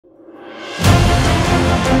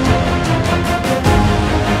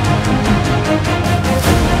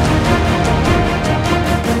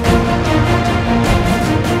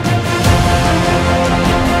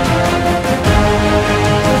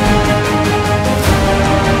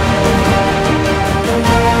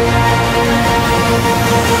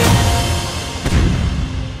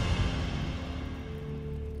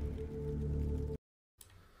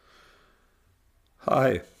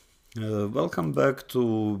Welcome back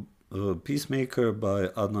to Peacemaker by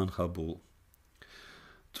Adnan Habul.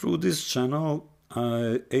 Through this channel,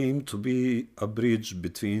 I aim to be a bridge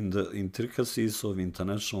between the intricacies of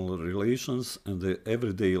international relations and the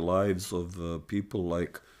everyday lives of people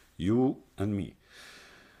like you and me.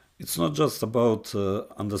 It's not just about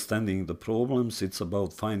understanding the problems, it's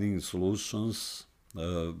about finding solutions,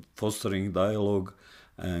 fostering dialogue,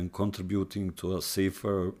 and contributing to a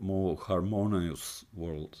safer, more harmonious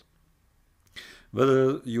world.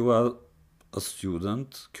 Whether you are a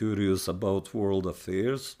student curious about world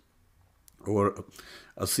affairs or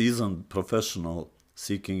a seasoned professional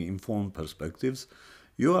seeking informed perspectives,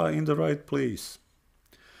 you are in the right place.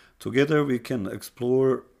 Together we can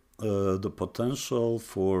explore the potential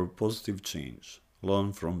for positive change,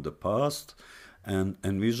 learn from the past, and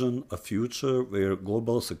envision a future where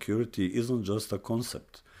global security isn't just a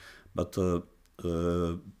concept, but a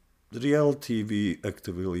reality we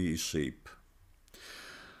actively shape.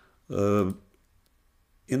 Uh,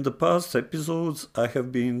 in the past episodes, I have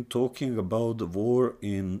been talking about the war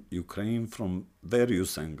in Ukraine from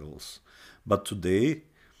various angles. But today,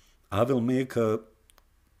 I will make a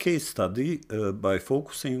case study by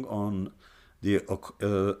focusing on the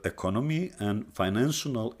economy and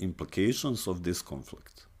financial implications of this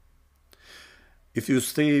conflict. If you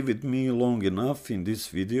stay with me long enough in this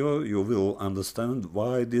video, you will understand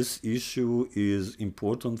why this issue is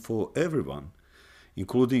important for everyone,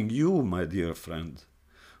 including you, my dear friend,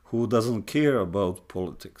 who doesn't care about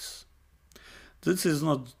politics. This is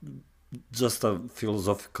not just a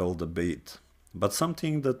philosophical debate, but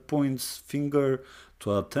something that points finger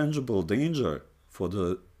to a tangible danger for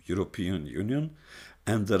the European Union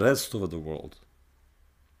and the rest of the world.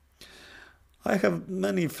 I have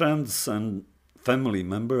many friends and family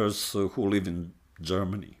members who live in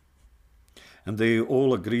Germany, and they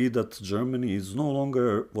all agree that Germany is no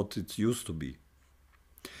longer what it used to be.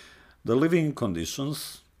 The living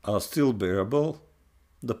conditions are still bearable,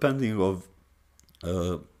 depending on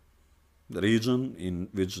the region in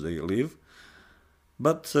which they live,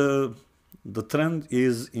 but the trend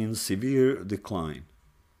is in severe decline.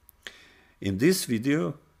 In this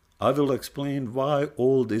video, I will explain why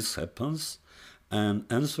all this happens and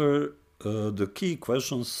answer the key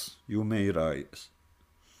questions you may raise.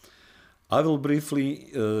 I will briefly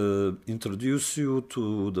introduce you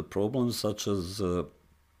to the problems such as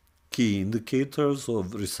key indicators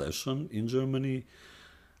of recession in Germany,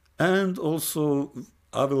 and also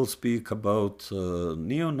I will speak about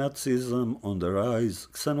neo-Nazism on the rise,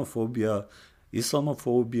 xenophobia,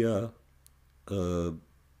 Islamophobia, the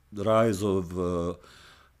rise of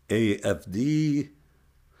AFD.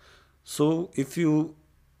 So if you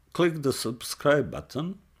click the subscribe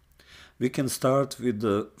button, we can start with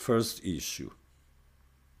the first issue.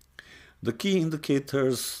 The key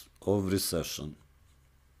indicators of recession.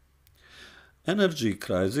 Energy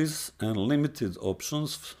crisis and limited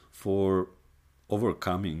options for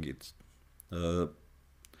overcoming it.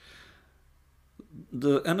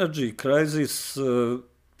 The energy crisis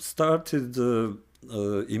started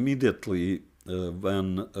immediately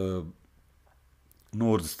when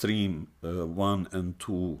Nord Stream 1 and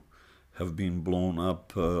 2 have been blown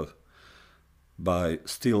up by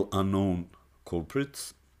still unknown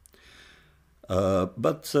culprits.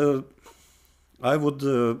 But I would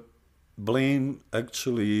blame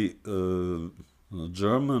actually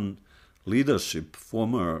German leadership,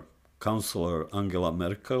 former Chancellor Angela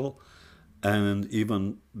Merkel, and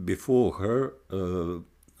even before her,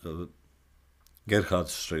 Gerhard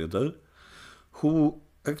Schröder, who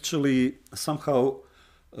actually somehow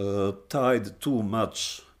tied too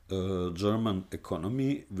much German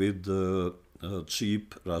economy with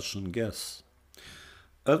cheap Russian gas.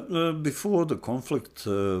 Before the conflict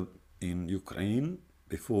in Ukraine,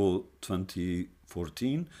 before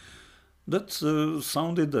 2014, that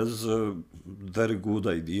sounded as a very good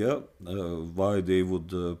idea. Why they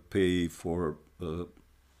would pay for,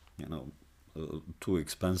 too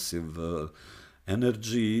expensive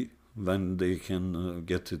energy when they can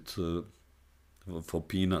get it for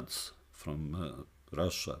peanuts from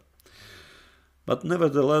Russia. But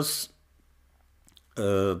nevertheless,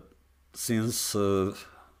 since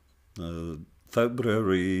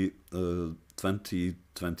February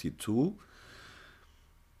 2022,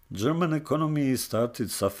 German economy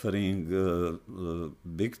started suffering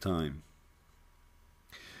big time.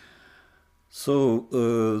 So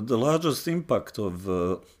the largest impact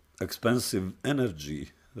of expensive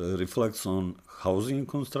energy reflects on housing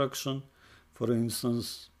construction, for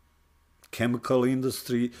instance, chemical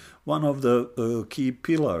industry, one of the key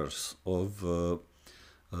pillars of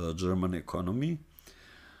German economy,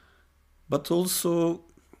 but also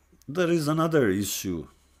there is another issue.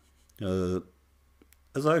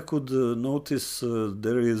 As I could notice,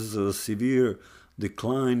 there is a severe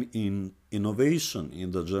decline in innovation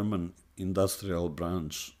in the German industrial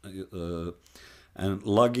branch and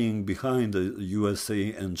lagging behind the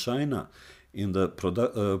USA and China in the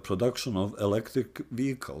production of electric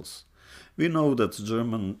vehicles. We know that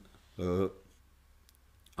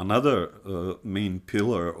another main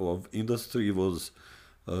pillar of industry was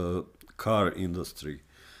car industry.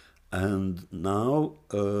 And now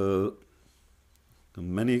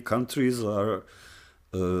many countries are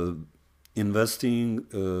investing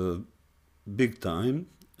big time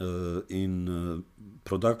in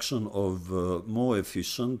production of more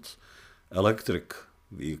efficient electric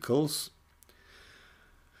vehicles.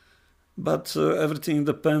 But everything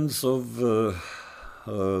depends of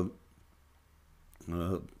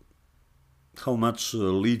how much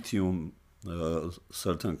lithium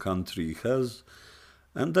certain country has,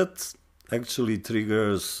 and that actually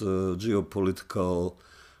triggers geopolitical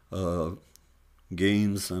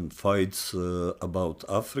games and fights about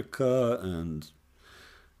Africa, and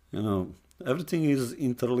everything is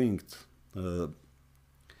interlinked.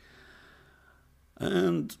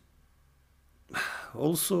 And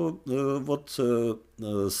also what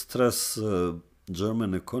stress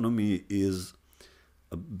German economy is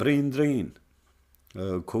a brain drain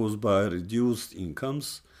caused by reduced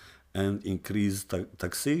incomes and increased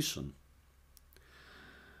taxation.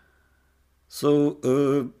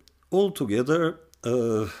 So altogether,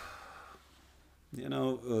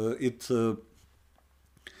 it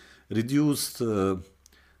reduced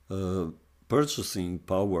purchasing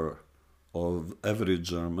power of average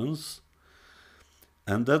Germans,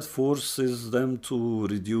 and that forces them to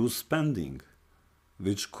reduce spending,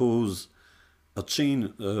 which cause a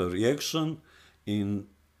chain reaction in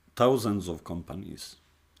thousands of companies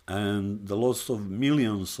and the loss of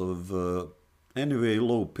millions of anyway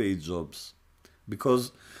low-paid jobs,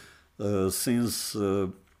 because since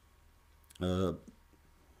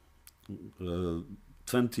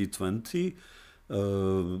 2020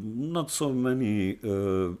 not so many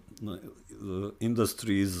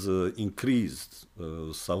industries increased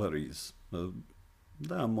salaries.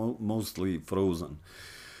 They are mostly frozen.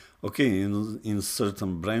 Okay, in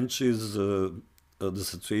certain branches the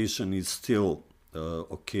situation is still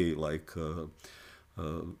okay, like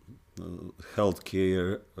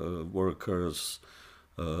healthcare workers,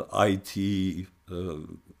 IT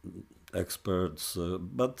experts,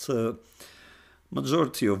 but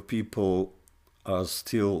majority of people are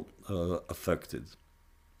still affected.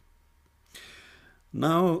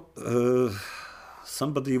 Now,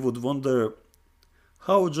 somebody would wonder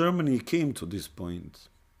how Germany came to this point.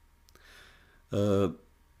 The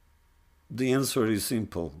answer is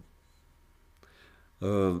simple.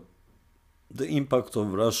 The impact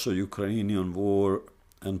of Russo-Ukrainian war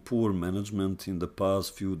and poor management in the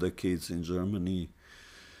past few decades in Germany.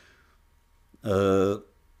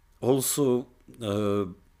 Also,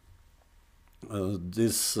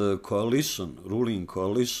 this ruling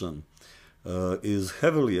coalition, is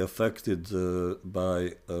heavily affected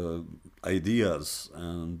by ideas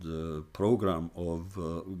and program of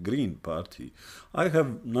Green Party. I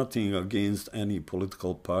have nothing against any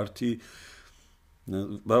political party.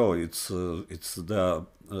 Well, it's their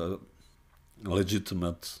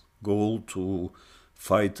legitimate goal to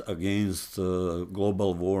fight against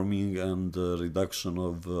global warming and reduction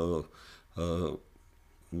of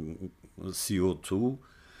CO2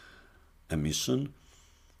 emission.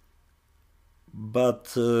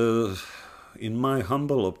 But in my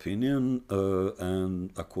humble opinion,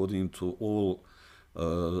 and according to all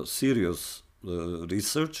serious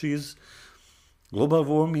researches, global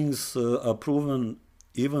warmings are proven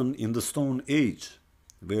even in the Stone Age,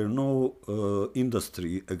 where no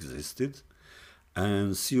industry existed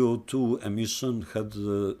and CO2 emission had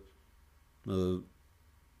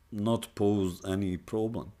not posed any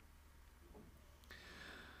problem.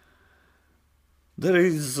 There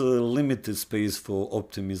is limited space for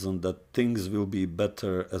optimism that things will be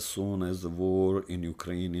better as soon as the war in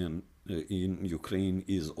Ukraine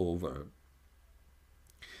is over.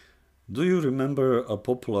 Do you remember a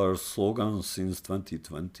popular slogan since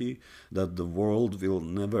 2020 that the world will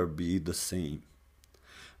never be the same?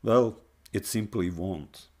 Well, it simply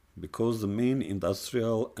won't, because the main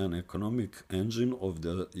industrial and economic engine of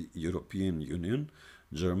the European Union,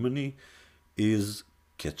 Germany, is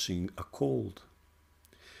catching a cold.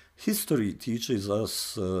 History teaches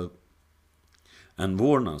us and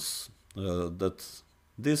warns us that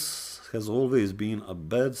this has always been a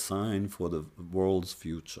bad sign for the world's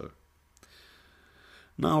future.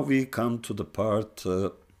 Now we come to the part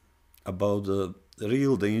about the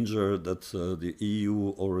real danger that the EU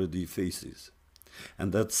already faces,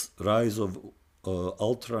 and that's rise of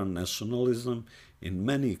ultra-nationalism in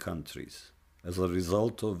many countries as a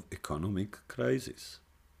result of economic crisis.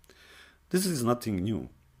 This is nothing new.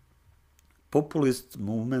 Populist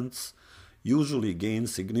movements usually gain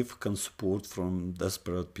significant support from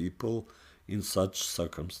desperate people in such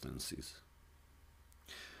circumstances.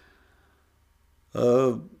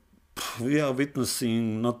 We are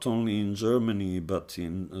witnessing not only in Germany but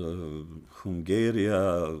in Hungary,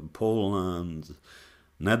 Poland,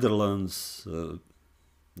 Netherlands,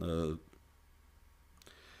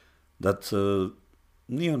 that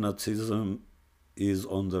neo-Nazism is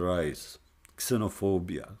on the rise,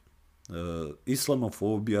 xenophobia,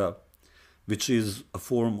 Islamophobia, which is a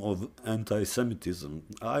form of anti-Semitism.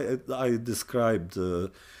 I described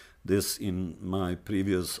this in my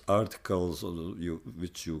previous articles,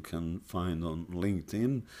 which you can find on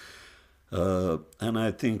LinkedIn, and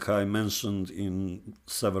I think I mentioned in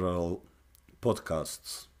several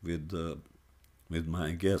podcasts with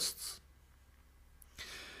my guests.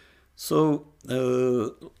 So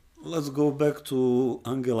let's go back to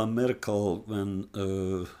Angela Merkel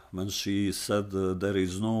when she said there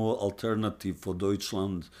is no alternative for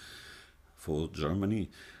Deutschland, for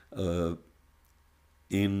Germany,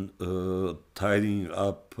 in tidying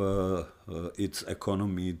up its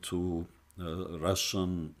economy to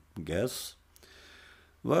Russian gas.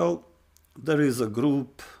 Well, there is a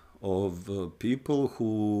group of people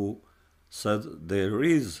who said there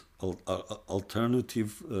is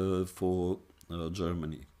alternative for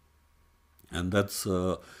Germany, and that's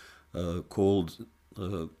called,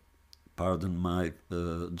 pardon my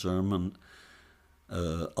German,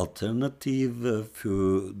 Alternative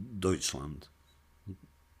für Deutschland.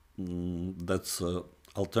 That's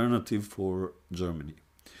alternative for Germany,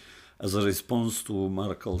 as a response to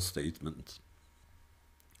Merkel's statement.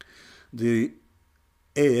 The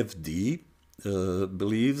AfD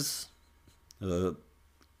believes, I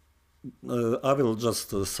will just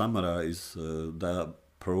summarize the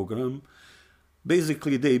program.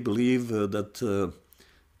 Basically, they believe that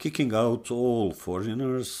kicking out all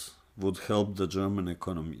foreigners would help the German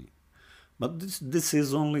economy. But this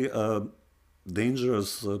is only a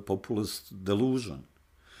dangerous populist delusion.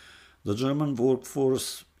 The German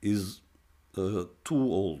workforce is too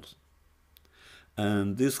old,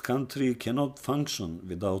 and this country cannot function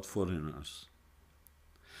without foreigners.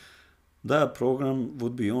 That program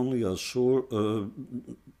would be only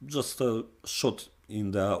just a shot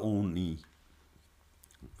in their own knee.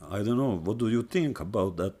 I don't know, what do you think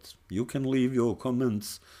about that? You can leave your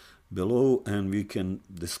comments below and we can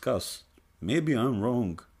discuss. Maybe I'm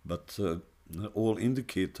wrong, but all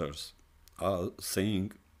indicators are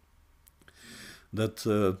saying that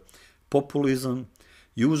populism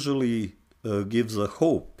usually gives a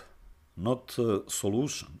hope, not a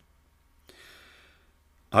solution.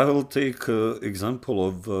 I will take example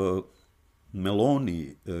of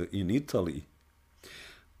Meloni in Italy.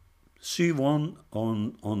 She won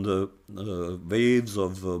on the waves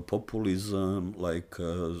of populism, like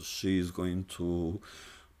she is going to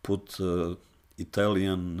put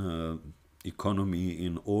Italian economy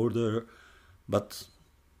in order, but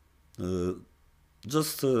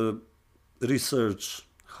just research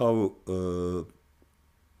how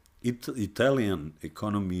Italian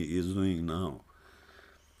economy is doing now.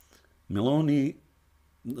 Meloni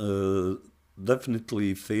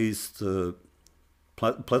definitely faced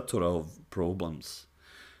plethora of problems,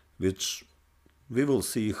 which we will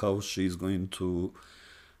see how she's going to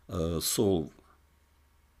solve.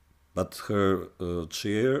 But her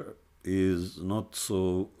chair is not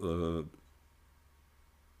so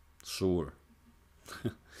sure.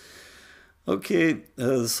 Okay,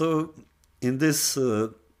 so in this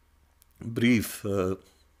brief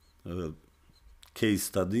case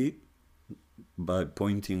study, by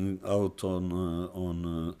pointing out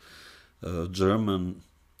on German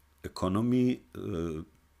economy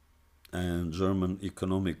and German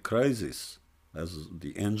economic crisis as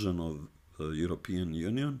the engine of European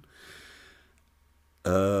Union,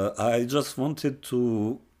 I just wanted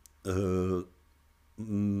to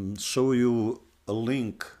show you a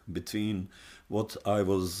link between what I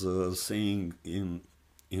was saying in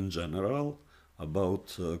general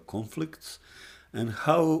about conflicts and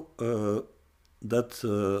how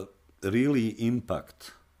that really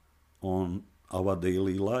impact on our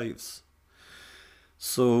daily lives.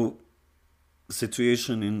 So,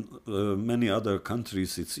 situation in many other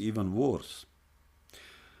countries, it's even worse.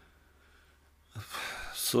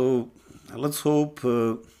 So, let's hope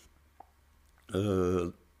the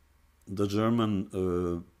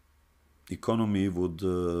German economy would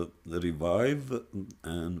revive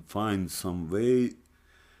and find some way,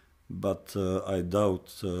 but I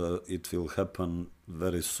doubt it will happen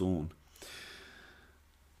very soon.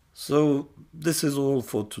 So this is all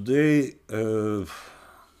for today.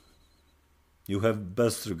 You have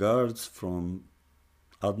best regards from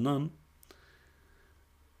Adnan,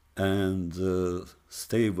 and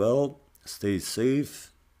stay well, stay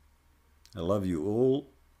safe. I love you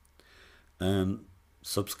all, and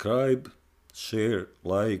subscribe, share,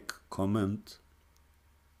 like, comment.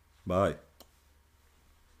 Bye.